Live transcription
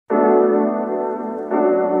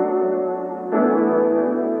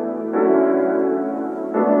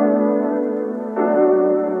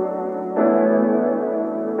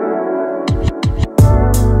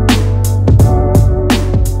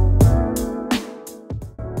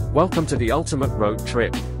Welcome to the ultimate road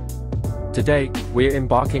trip. Today, we're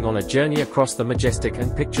embarking on a journey across the majestic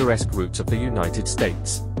and picturesque routes of the United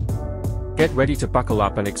States. Get ready to buckle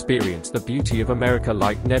up and experience the beauty of America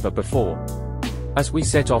like never before. As we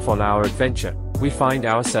set off on our adventure, we find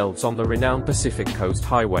ourselves on the renowned Pacific Coast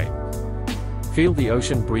Highway. Feel the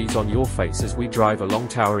ocean breeze on your face as we drive along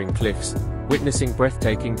towering cliffs, witnessing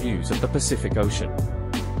breathtaking views of the Pacific Ocean.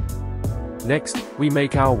 Next, we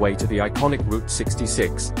make our way to the iconic Route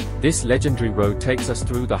 66. This legendary road takes us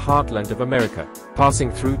through the heartland of America,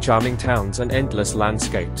 passing through charming towns and endless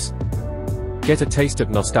landscapes. Get a taste of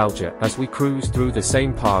nostalgia as we cruise through the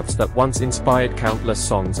same paths that once inspired countless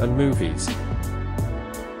songs and movies.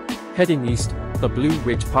 Heading east, the Blue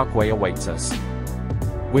Ridge Parkway awaits us.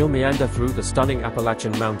 We'll meander through the stunning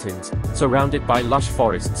Appalachian Mountains, surrounded by lush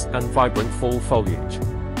forests and vibrant fall foliage.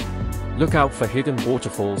 Look out for hidden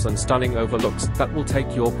waterfalls and stunning overlooks that will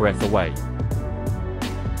take your breath away.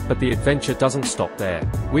 But the adventure doesn't stop there.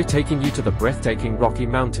 We're taking you to the breathtaking Rocky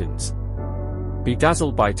Mountains. Be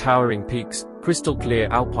dazzled by towering peaks, crystal clear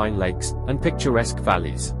alpine lakes, and picturesque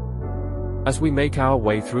valleys. As we make our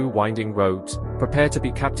way through winding roads, prepare to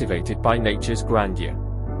be captivated by nature's grandeur.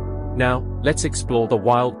 Now, let's explore the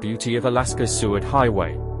wild beauty of Alaska's Seward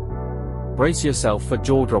Highway. Brace yourself for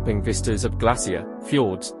jaw-dropping vistas of glacier,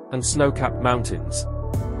 fjords, and snow-capped mountains.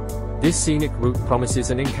 This scenic route promises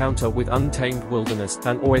an encounter with untamed wilderness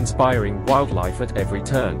and awe-inspiring wildlife at every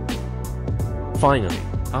turn. Finally,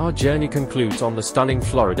 our journey concludes on the stunning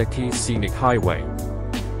Florida Keys Scenic Highway.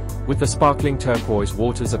 With the sparkling turquoise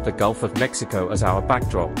waters of the Gulf of Mexico as our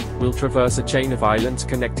backdrop, we'll traverse a chain of islands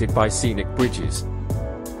connected by scenic bridges.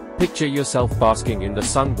 Picture yourself basking in the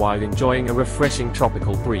sun while enjoying a refreshing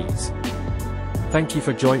tropical breeze. Thank you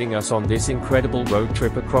for joining us on this incredible road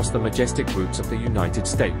trip across the majestic routes of the United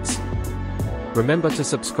States. Remember to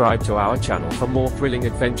subscribe to our channel for more thrilling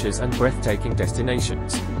adventures and breathtaking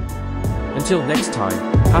destinations. Until next time,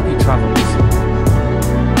 happy travels!